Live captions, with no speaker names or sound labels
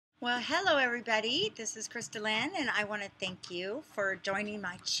Well, hello everybody. This is Krista Lynn, and I want to thank you for joining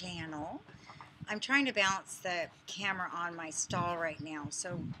my channel. I'm trying to balance the camera on my stall right now,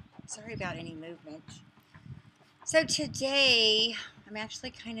 so sorry about any movement. So today, I'm actually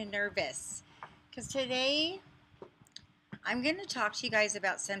kind of nervous because today I'm going to talk to you guys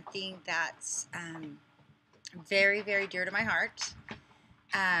about something that's very, very dear to my heart,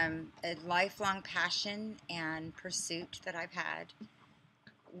 a lifelong passion and pursuit that I've had.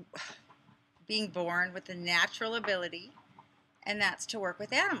 Being born with a natural ability, and that's to work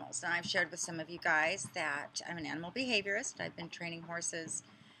with animals. And I've shared with some of you guys that I'm an animal behaviorist. I've been training horses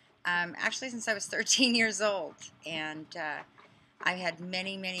actually since I was 13 years old, and I've had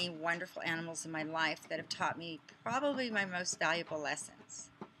many, many wonderful animals in my life that have taught me probably my most valuable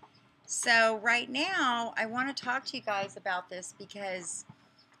lessons. So right now, I want to talk to you guys about this because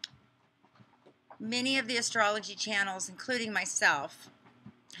many of the astrology channels, including myself,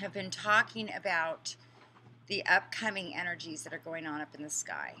 have been talking about the upcoming energies that are going on up in the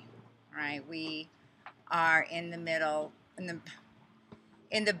sky. Right? We are in the middle,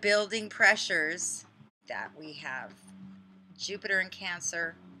 in the building pressures that we have Jupiter in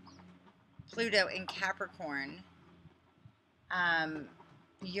Cancer, Pluto in Capricorn,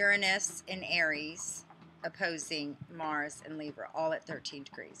 Uranus in Aries, opposing Mars and Libra, all at 13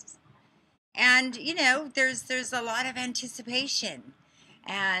 degrees. And you know, there's a lot of anticipation,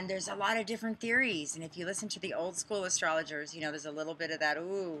 and there's a lot of different theories. And if you listen to the old school astrologers, you know, there's a little bit of that,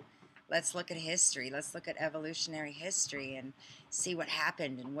 ooh, let's look at history, let's look at evolutionary history and see what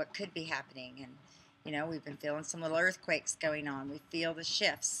happened and what could be happening. And you know, we've been feeling some little earthquakes going on. We feel the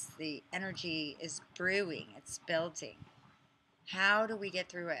shifts. The energy is brewing, it's building. How do we get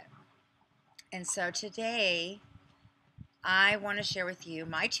through it? And so today I want to share with you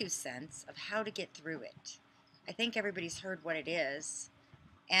my 2 cents of how to get through it. I think everybody's heard what it is.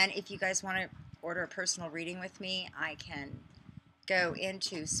 And if you guys want to order a personal reading with me, I can go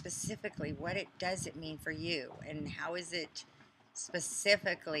into specifically what it does it mean for you and how is it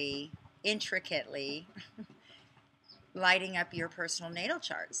specifically, intricately lighting up your personal natal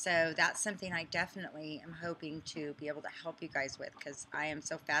chart. So that's something I definitely am hoping to be able to help you guys with because I am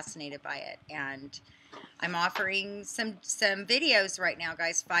so fascinated by it. And I'm offering some videos right now,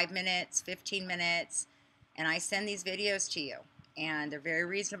 guys, 5 minutes, 15 minutes, and I send these videos to you. And they're very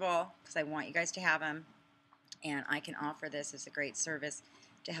reasonable because I want you guys to have them. And I can offer this as a great service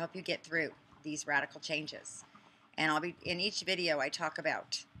to help you get through these radical changes. And I'll be in each video I talk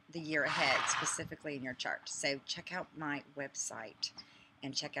about the year ahead, specifically in your chart. So check out my website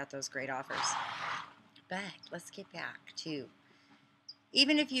and check out those great offers. But let's get back to,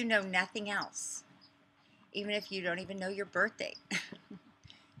 even if you know nothing else, even if you don't even know your birthday,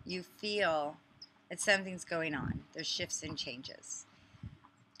 you feel that something's going on. There's shifts and changes.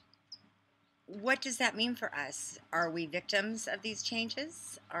 What does that mean for us? Are we victims of these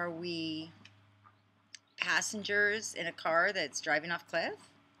changes? Are we passengers in a car that's driving off a cliff?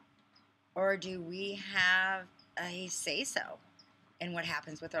 Or do we have a say-so in what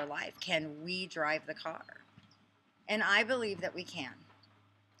happens with our life? Can we drive the car? And I believe that we can.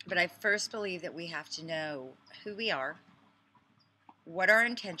 But I first believe that we have to know who we are, what our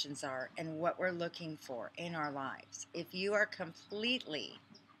intentions are, and what we're looking for in our lives. If you are completely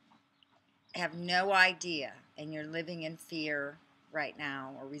have no idea and you're living in fear right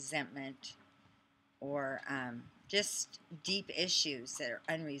now or resentment or just deep issues that are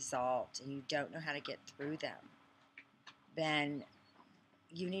unresolved and you don't know how to get through them, then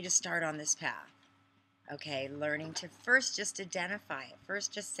you need to start on this path. Okay, learning to first just identify it.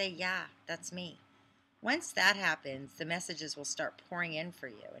 First just say, yeah, that's me. Once that happens, the messages will start pouring in for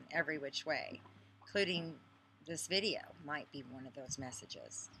you in every which way, including this video might be one of those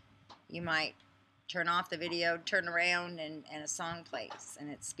messages. You might turn off the video, turn around, and a song plays, and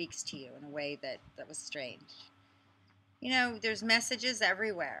it speaks to you in a way that was strange. You know, there's messages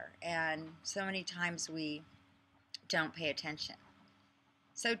everywhere, and so many times we don't pay attention.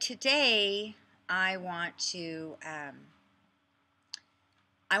 So today, I want to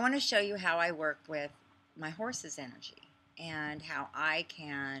show you how I work with my horse's energy and how I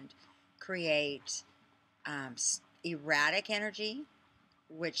can create erratic energy,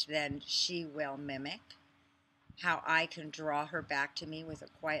 which then she will mimic, how I can draw her back to me with a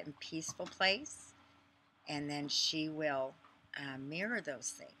quiet and peaceful place, and then she will mirror those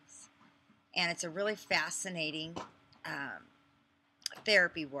things. And it's a really fascinating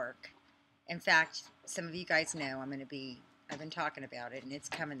therapy work. In fact, some of you guys know I've been talking about it, and it's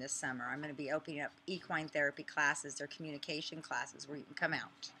coming this summer. I'm going to be opening up equine therapy classes or communication classes where you can come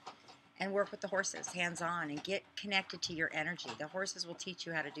out and work with the horses hands-on and get connected to your energy. The horses will teach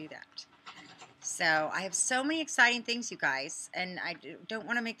you how to do that. So I have so many exciting things, you guys, and I don't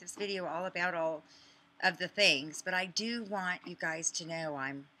want to make this video all about all of the things, but I do want you guys to know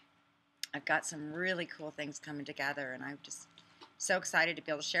I've got some really cool things coming together, and I'm just so excited to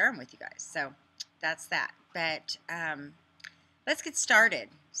be able to share them with you guys. So that's that. But let's get started.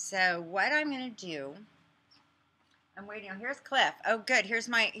 So what I'm going to do, I'm waiting. Oh, here's Cliff. Oh, good. Here's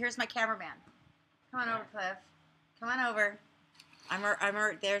my cameraman. Come on over, Cliff. Come on over.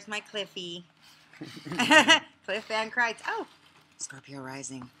 There's my Cliffy. Cliff Van Kreitz. Oh, Scorpio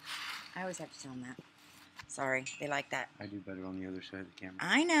rising. I always have to tell them that. Sorry, they like that. I do better on the other side of the camera.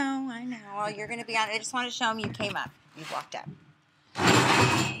 I know. Well, you're going to be on. I just want to show them you came up. You walked up.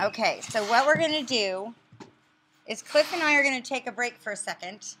 Okay, so what we're going to do is Cliff and I are going to take a break for a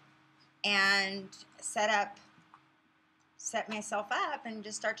second and set myself up and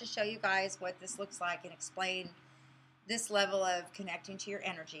just start to show you guys what this looks like and explain this level of connecting to your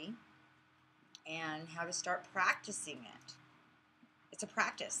energy and how to start practicing it. It's a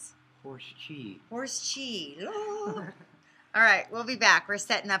practice. Horse chi. Horse chi. All right, we'll be back. We're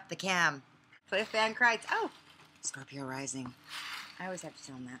setting up the cam. Cliff Van Kreitz. Oh, Scorpio rising. I always have to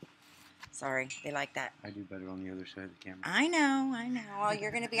tell them that. Sorry, they like that. I do better on the other side of the camera. I know. Well,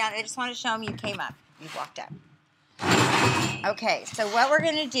 you're going to be on. I just want to show them you came up. You walked up. Okay, so what we're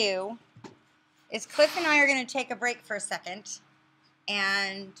going to do is Cliff and I are going to take a break for a second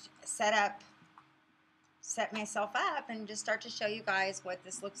and set myself up and just start to show you guys what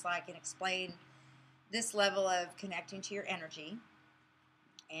this looks like and explain this level of connecting to your energy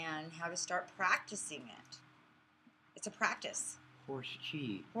and how to start practicing it. It's a practice. Horse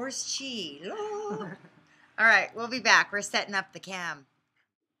chi. Horse chi. All right, we'll be back. We're setting up the cam.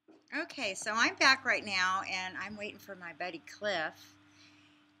 Okay, so I'm back right now, and I'm waiting for my buddy Cliff.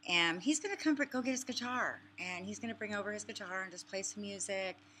 And he's going to come go get his guitar, and he's going to bring over his guitar and just play some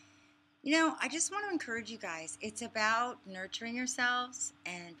music. You know, I just want to encourage you guys. It's about nurturing yourselves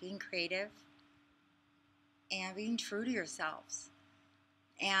and being creative and being true to yourselves.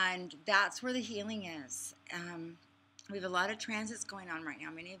 And that's where the healing is. We have a lot of transits going on right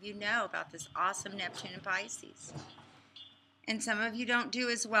now. Many of you know about this awesome Neptune in Pisces. And some of you don't do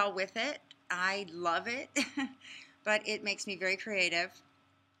as well with it. I love it, but it makes me very creative.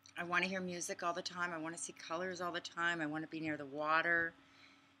 I want to hear music all the time. I want to see colors all the time. I want to be near the water.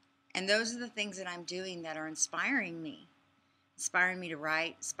 And those are the things that I'm doing that are inspiring me to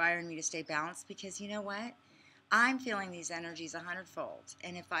write, inspiring me to stay balanced, because you know what? I'm feeling these energies 100-fold.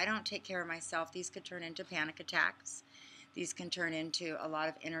 And if I don't take care of myself, these could turn into panic attacks. These can turn into a lot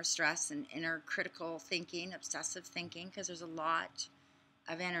of inner stress and inner critical thinking, obsessive thinking, because there's a lot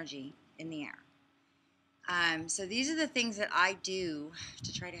of energy in the air. So these are the things that I do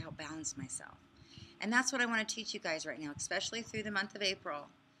to try to help balance myself. And that's what I want to teach you guys right now, especially through the month of April.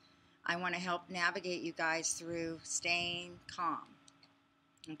 I want to help navigate you guys through staying calm.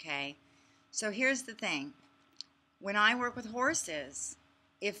 Okay? So here's the thing. When I work with horses,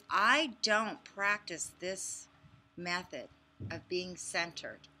 if I don't practice this method of being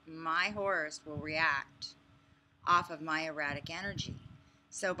centered, my horse will react off of my erratic energy.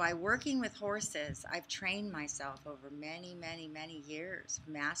 So by working with horses, I've trained myself over many, many, many years,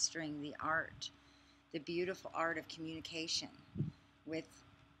 mastering the art, the beautiful art of communication with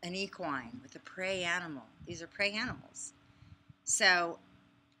an equine, with a prey animal. These are prey animals. So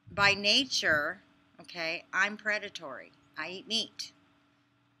by nature, okay, I'm predatory. I eat meat.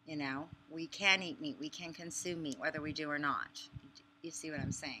 You know, we can eat meat. We can consume meat, whether we do or not. You see what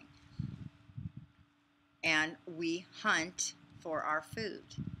I'm saying? And we hunt for our food.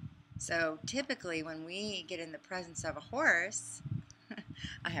 So typically when we get in the presence of a horse,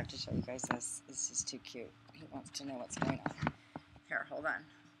 I have to show you guys this. This is too cute. He wants to know what's going on. Here, hold on.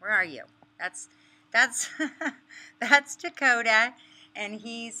 Where are you? That's that's Dakota, and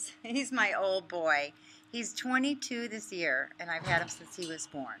he's my old boy. He's 22 this year, and I've had him since he was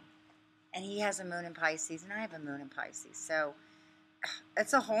born. And he has a moon in Pisces, and I have a moon in Pisces. So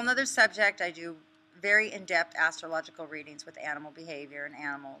it's a whole nother subject. I do very in-depth astrological readings with animal behavior and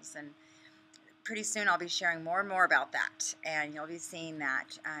animals, and pretty soon I'll be sharing more and more about that, and you'll be seeing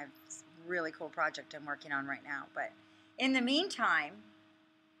that. It's a really cool project I'm working on right now. But in the meantime,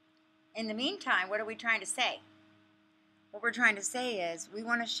 what are we trying to say? What we're trying to say is we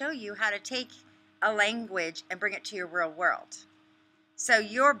want to show you how to take a language and bring it to your real world. So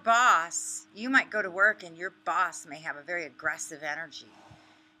your boss, you might go to work and your boss may have a very aggressive energy,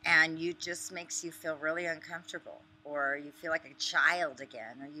 and you just makes you feel really uncomfortable, or you feel like a child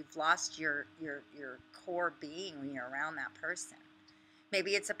again, or you've lost your core being when you're around that person.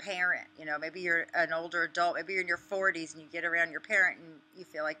 Maybe it's a parent, you know, maybe you're an older adult, maybe you're in your 40s and you get around your parent and you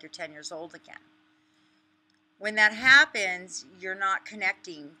feel like you're 10 years old again. When that happens, you're not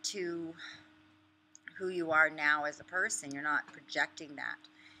connecting to who you are now as a person. You're not projecting that.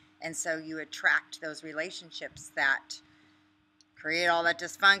 And so you attract those relationships that create all that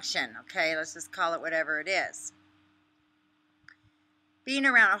dysfunction. Okay, let's just call it whatever it is. Being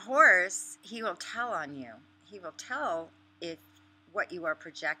around a horse, he will tell on you. He will tell if what you are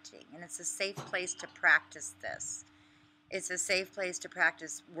projecting. And it's a safe place to practice this. It's a safe place to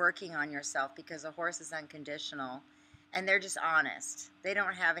practice working on yourself, because a horse is unconditional and they're just honest. They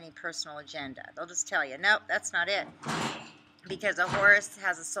don't have any personal agenda. They'll just tell you, nope, that's not it. Because a horse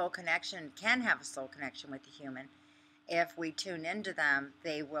has a soul connection, can have a soul connection with the human. If we tune into them,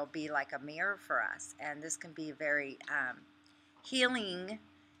 they will be like a mirror for us. And this can be a very healing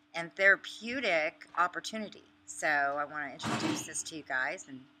and therapeutic opportunity. So I want to introduce this to you guys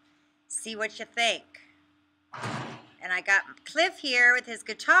and see what you think. And I got Cliff here with his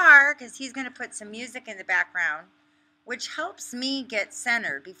guitar because he's going to put some music in the background, which helps me get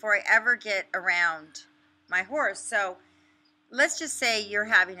centered before I ever get around my horse. So let's just say you're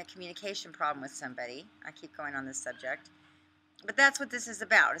having a communication problem with somebody. I keep going on this subject. But that's what this is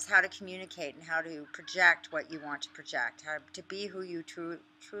about, is how to communicate and how to project what you want to project, how to be who you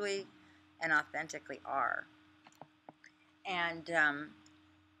truly and authentically are. And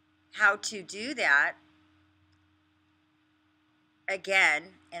how to do that, again,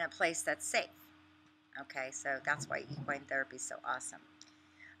 in a place that's safe. Okay, so that's why equine therapy is so awesome.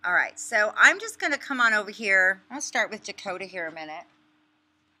 All right, so I'm just going to come on over here. I'll start with Dakota here a minute.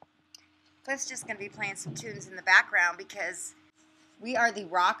 Cliff's just going to be playing some tunes in the background because we are the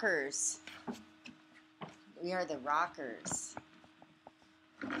rockers. We are the rockers.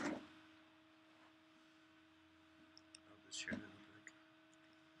 Oh, this chair didn't break.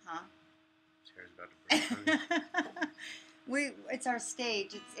 Huh? This chair's about to break. It's our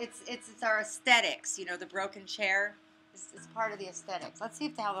stage. It's our aesthetics. You know, the broken chair is part of the aesthetics. Let's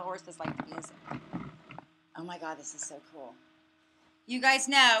see how the horses like the music. Oh my God, this is so cool. You guys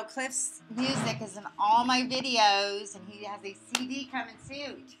know Cliff's music is in all my videos, and he has a CD coming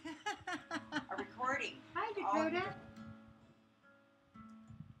soon. A recording. Hi, Dakota.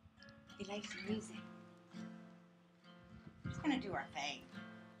 He likes the music. We're just going to do our thing.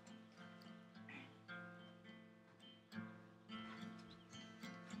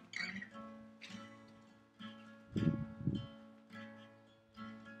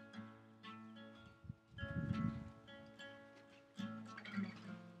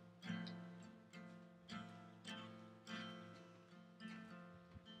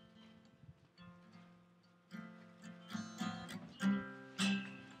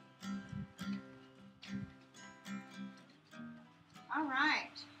 All right.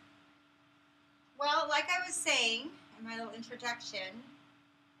 Well, like I was saying in my little introduction,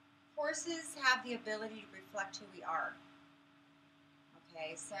 horses have the ability to reflect who we are.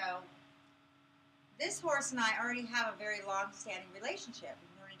 Okay, so this horse and I already have a very long-standing relationship.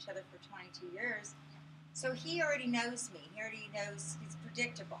 We've known each other for 22 years. So he already knows me. He already knows, he's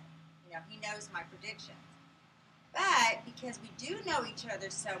predictable. You know, he knows my predictions. But because we do know each other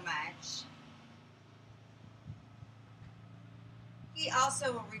so much, he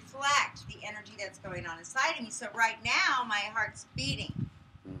also will reflect the energy that's going on inside of me. So right now, my heart's beating.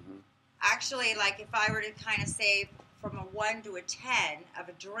 Mm-hmm. Actually, like if I were to kind of say from a 1 to a 10 of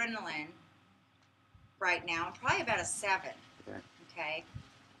adrenaline right now, I'm probably about a 7. Okay.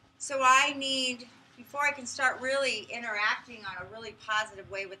 So I need, before I can start really interacting on a really positive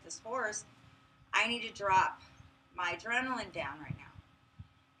way with this horse, I need to drop my adrenaline down right now.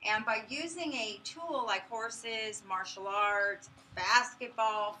 And by using a tool like horses, martial arts,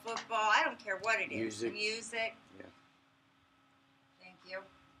 basketball, football, I don't care what it is. Music. Yeah. Thank you.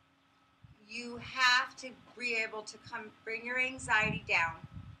 You have to be able to bring your anxiety down.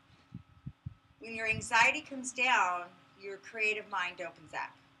 When your anxiety comes down, your creative mind opens up.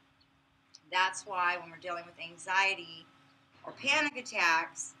 That's why when we're dealing with anxiety or panic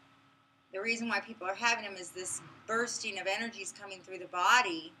attacks, the reason why people are having them is this bursting of energies coming through the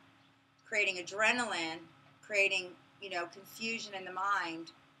body, creating adrenaline, creating, confusion in the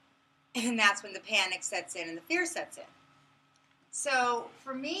mind. And that's when the panic sets in and the fear sets in. So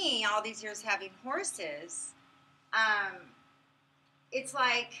for me, all these years having horses, it's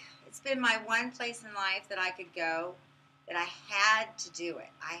like it's been my one place in life that I could go, that I had to do it.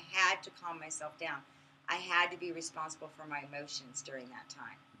 I had to calm myself down. I had to be responsible for my emotions during that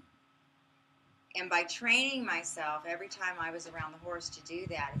time. And by training myself, every time I was around the horse to do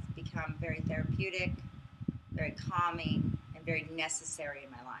that, it's become very therapeutic, very calming, and and very necessary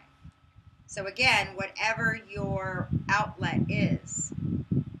in my life. So again, whatever your outlet is,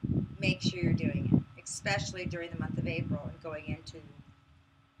 make sure you're doing it, especially during the month of April and going into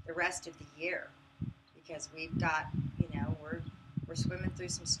the rest of the year, because we've got, we're swimming through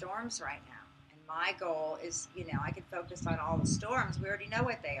some storms right now. And my goal is, I could focus on all the storms. We already know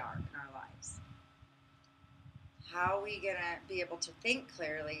what they are in our lives. How are we going to be able to think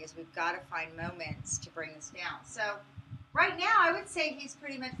clearly is we've got to find moments to bring this down. So right now, I would say he's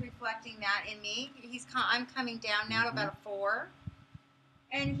pretty much reflecting that in me. I'm coming down now to about a 4.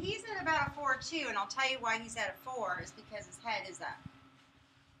 And he's at about a 4 too. And I'll tell you why he's at a 4 is because his head is up.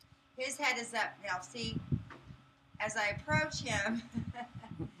 His head is up. Now, see, as I approach him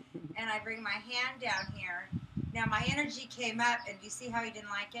and I bring my hand down here, now my energy came up, and do you see how he didn't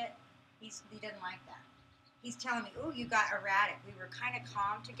like it? He didn't like that. He's telling me, oh, you got erratic. We were kind of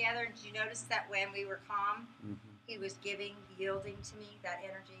calm together. Did you notice that when we were calm, he was yielding to me that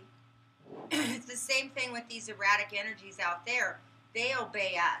energy? It's the same thing with these erratic energies out there. They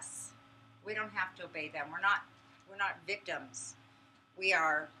obey us. We don't have to obey them. We're not victims. We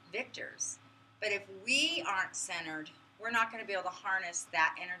are victors. But if we aren't centered, we're not going to be able to harness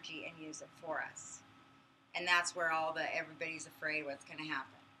that energy and use it for us. And that's where everybody's afraid what's going to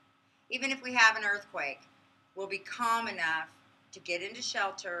happen. Even if we have an earthquake, we'll be calm enough to get into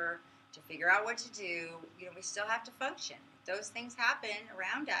shelter, to figure out what to do. We still have to function. If those things happen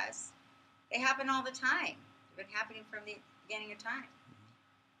around us, they happen all the time. They've been happening from the beginning of time.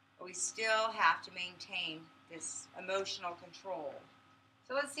 But we still have to maintain this emotional control.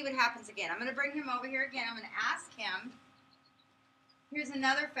 So let's see what happens again. I'm going to bring him over here again. I'm going to ask him. Here's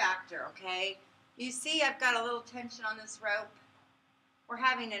another factor, okay? You see I've got a little tension on this rope. We're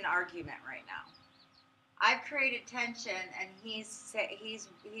having an argument right now. I've created tension, and he's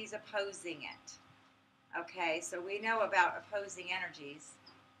opposing it. Okay, so we know about opposing energies.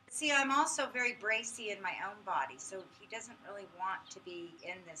 See, I'm also very bracy in my own body, so he doesn't really want to be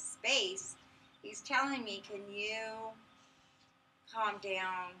in this space. He's telling me, can you calm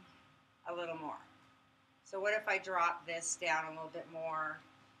down a little more? So what if I drop this down a little bit more?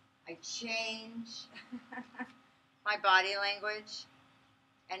 I change my body language,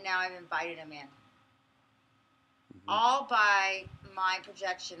 and now I've invited him in. All by my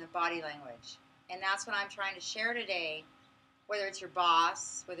projection of body language. And that's what I'm trying to share today. Whether it's your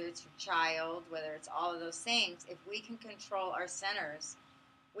boss, whether it's your child, whether it's all of those things, if we can control our centers,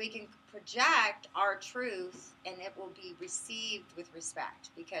 we can project our truth, and it will be received with respect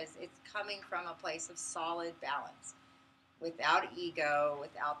because it's coming from a place of solid balance, without ego,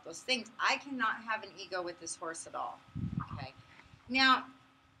 without those things. I cannot have an ego with this horse at all. Okay. Now,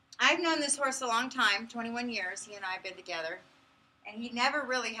 I've known this horse a long time, 21 years. He and I have been together, and he never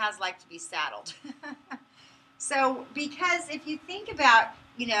really has liked to be saddled. So, because if you think about,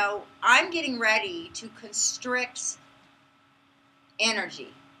 I'm getting ready to constrict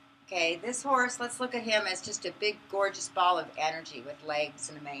energy. Okay, this horse, let's look at him as just a big, gorgeous ball of energy with legs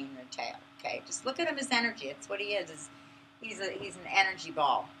and a mane and a tail. Okay, just look at him as energy. It's what he is. He's an energy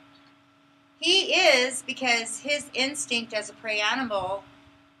ball. He is because his instinct as a prey animal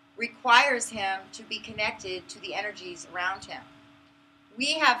requires him to be connected to the energies around him.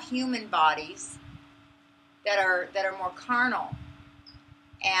 We have human bodies that are more carnal,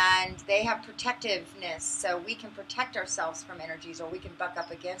 and they have protectiveness, so we can protect ourselves from energies, or we can buck up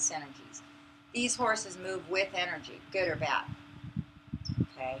against energies. These horses move with energy, good or bad.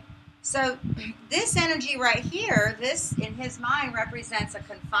 Okay, so this energy right here, this in his mind represents a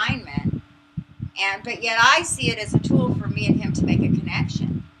confinement, but yet I see it as a tool for me and him to make a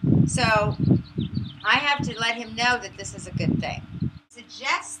connection. So I have to let him know that this is a good thing.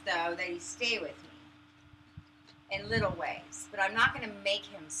 Suggest, though, that he stay with me in little ways, but I'm not going to make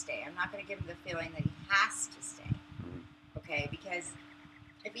him stay. I'm not going to give him the feeling that he has to stay. Okay, because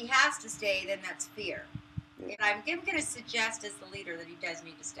if he has to stay, then that's fear. And I'm going to suggest as the leader that he does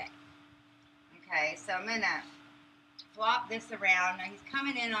need to stay. Okay, so I'm going to flop this around. Now he's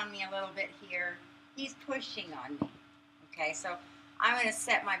coming in on me a little bit here. He's pushing on me. Okay, so I'm going to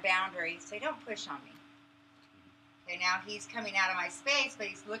set my boundary so don't push on me. Okay, now he's coming out of my space, but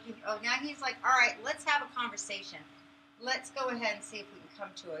he's looking. Oh, now he's like, all right, let's have a conversation. Let's go ahead and see if we can come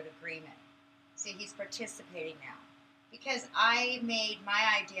to an agreement. See, he's participating now. Because I made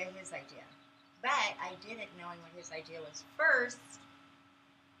my idea his idea. But I did it knowing what his idea was first,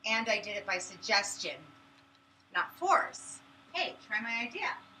 and I did it by suggestion, not force. Hey, try my idea.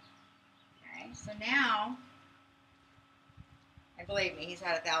 Okay, so now, and believe me, he's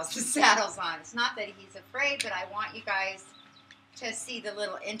had 1,000 saddles on. It's not that he's afraid, but I want you guys to see the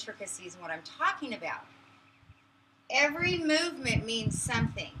little intricacies of what I'm talking about. Every movement means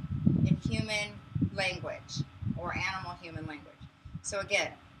something in human language or animal human language. So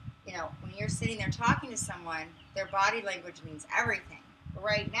again, when you're sitting there talking to someone, their body language means everything. But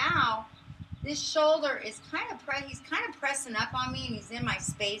right now, this shoulder is he's kind of pressing up on me, and he's in my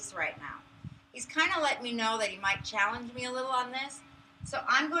space right now. He's kind of letting me know that he might challenge me a little on this. So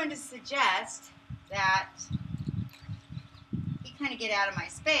I'm going to suggest that he kind of get out of my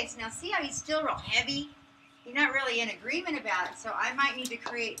space. Now see how he's still real heavy? He's not really in agreement about it, so I might need to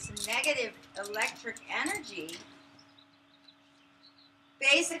create some negative electric energy.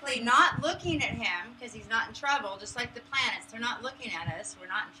 Basically not looking at him because he's not in trouble, just like the planets. They're not looking at us. We're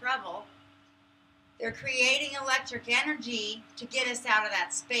not in trouble. They're creating electric energy to get us out of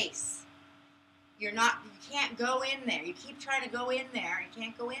that space. You can't go in there. You keep trying to go in there. You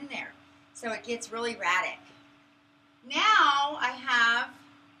can't go in there. So it gets really erratic. Now I have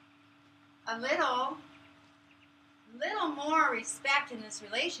a little more respect in this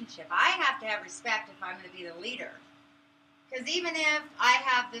relationship. I have to have respect if I'm going to be the leader. Because even if I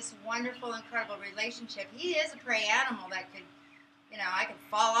have this wonderful, incredible relationship, he is a prey animal that could, I could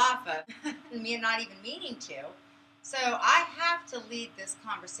fall off of, me not even meaning to. So I have to lead this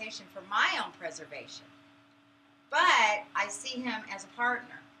conversation for my own preservation. But I see him as a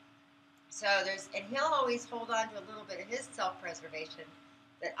partner. So and he'll always hold on to a little bit of his self-preservation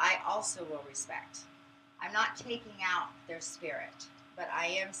that I also will respect. I'm not taking out their spirit, but I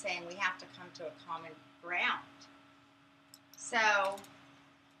am saying we have to come to a common ground. So,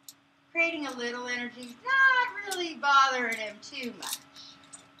 creating a little energy, not really bothering him too much.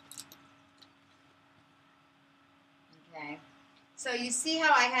 Okay, so you see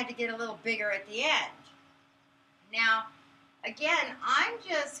how I had to get a little bigger at the end. Now, again, I'm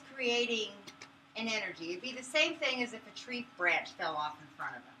just creating an energy. It'd be the same thing as if a tree branch fell off in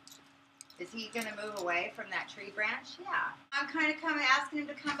front of him. Is he going to move away from that tree branch? Yeah. I'm kind of asking him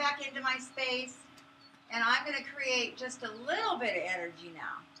to come back into my space. And I'm going to create just a little bit of energy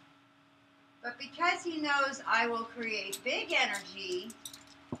now. But because he knows I will create big energy,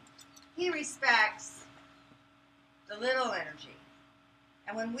 he respects the little energy.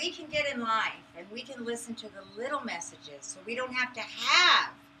 And when we can get in life and we can listen to the little messages, so we don't have to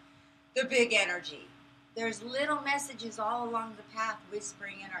have the big energy, there's little messages all along the path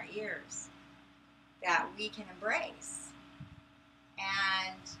whispering in our ears that we can embrace.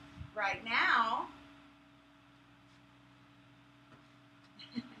 And right now,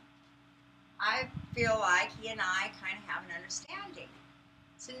 I feel like he and I kind of have an understanding.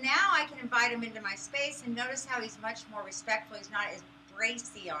 So now I can invite him into my space and notice how he's much more respectful. He's not as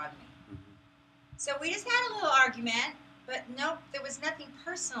bracy on me. So we just had a little argument, but nope, there was nothing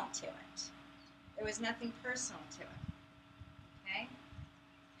personal to it. There was nothing personal to it. Okay?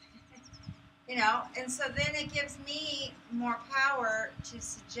 And so then it gives me more power to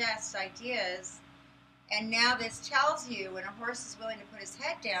suggest ideas. And now this tells you when a horse is willing to put his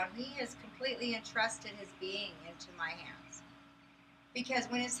head down, he has completely entrusted his being into my hands. Because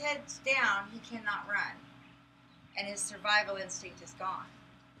when his head's down, he cannot run. And his survival instinct is gone.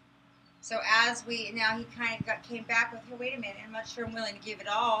 So now he kind of came back with, hey, wait a minute, I'm not sure I'm willing to give it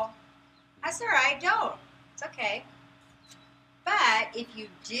all. I said, all right, don't. It's okay. But if you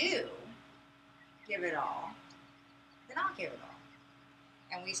do give it all, then I'll give it all.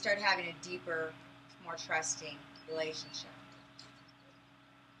 And we start having a deeper, more trusting relationship.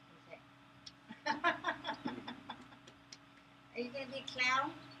 Okay. Are you going to be a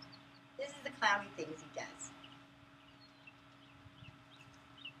clown? This is the clowny things he does.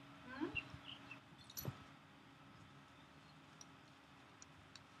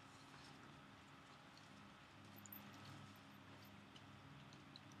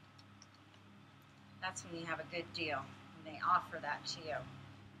 That's when you have a good deal, when they offer that to you.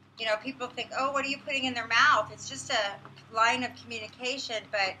 People think, oh, what are you putting in their mouth? It's just a line of communication,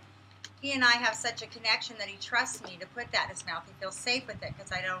 but he and I have such a connection that he trusts me to put that in his mouth. He feels safe with it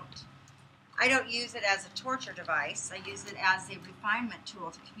because I don't use it as a torture device. I use it as a refinement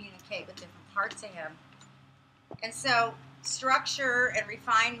tool to communicate with different parts of him. And so structure and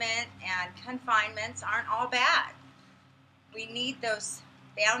refinement and confinements aren't all bad. We need those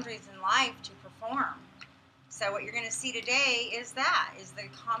boundaries in life to perform. So what you're going to see today is the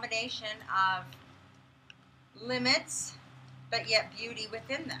combination of limits, but yet beauty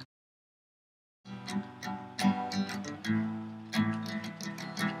within them.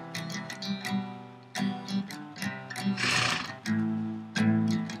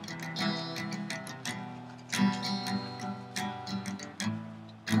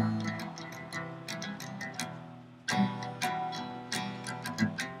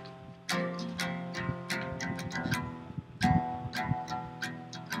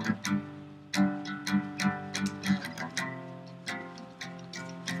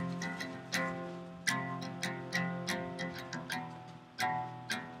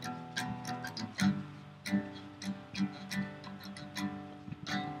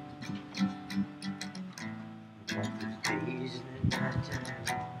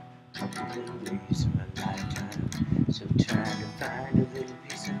 nighttime. A little ways of my lifetime. So trying to find a little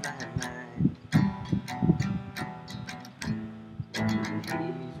piece of my mind. Walking the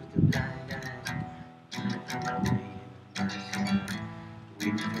haze with a blind eye. Trying to find my way in the night sky.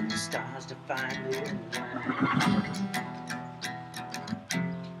 Waiting for the stars to find their light.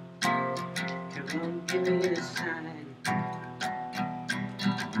 Come on, give me a sign.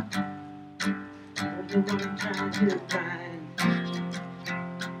 You're the one I'm trying to find.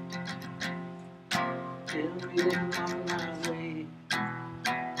 Tell me that I'm on my way.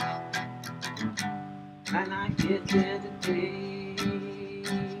 And I get there today.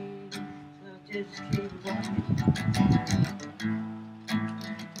 So just keep walking.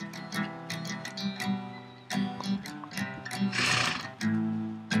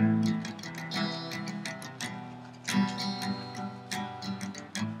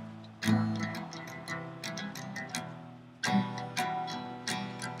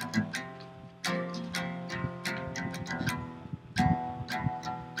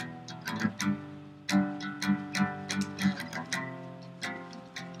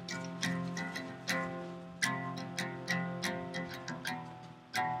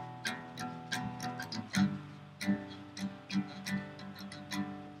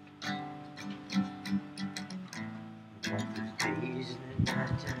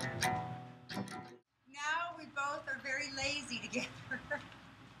 Now we both are very lazy together.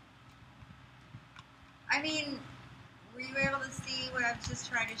 I mean, were you able to see what I was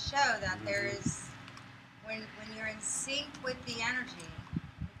just trying to show? That there is, when you're in sync with the energy,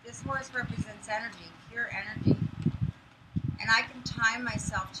 this horse represents energy, pure energy. And I can time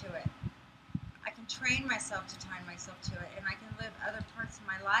myself to it. I can train myself to time myself to it. And I can live other parts of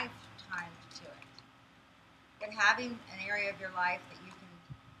my life timed to it. But having an area of your life that you can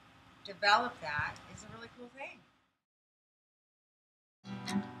develop that is a really cool thing.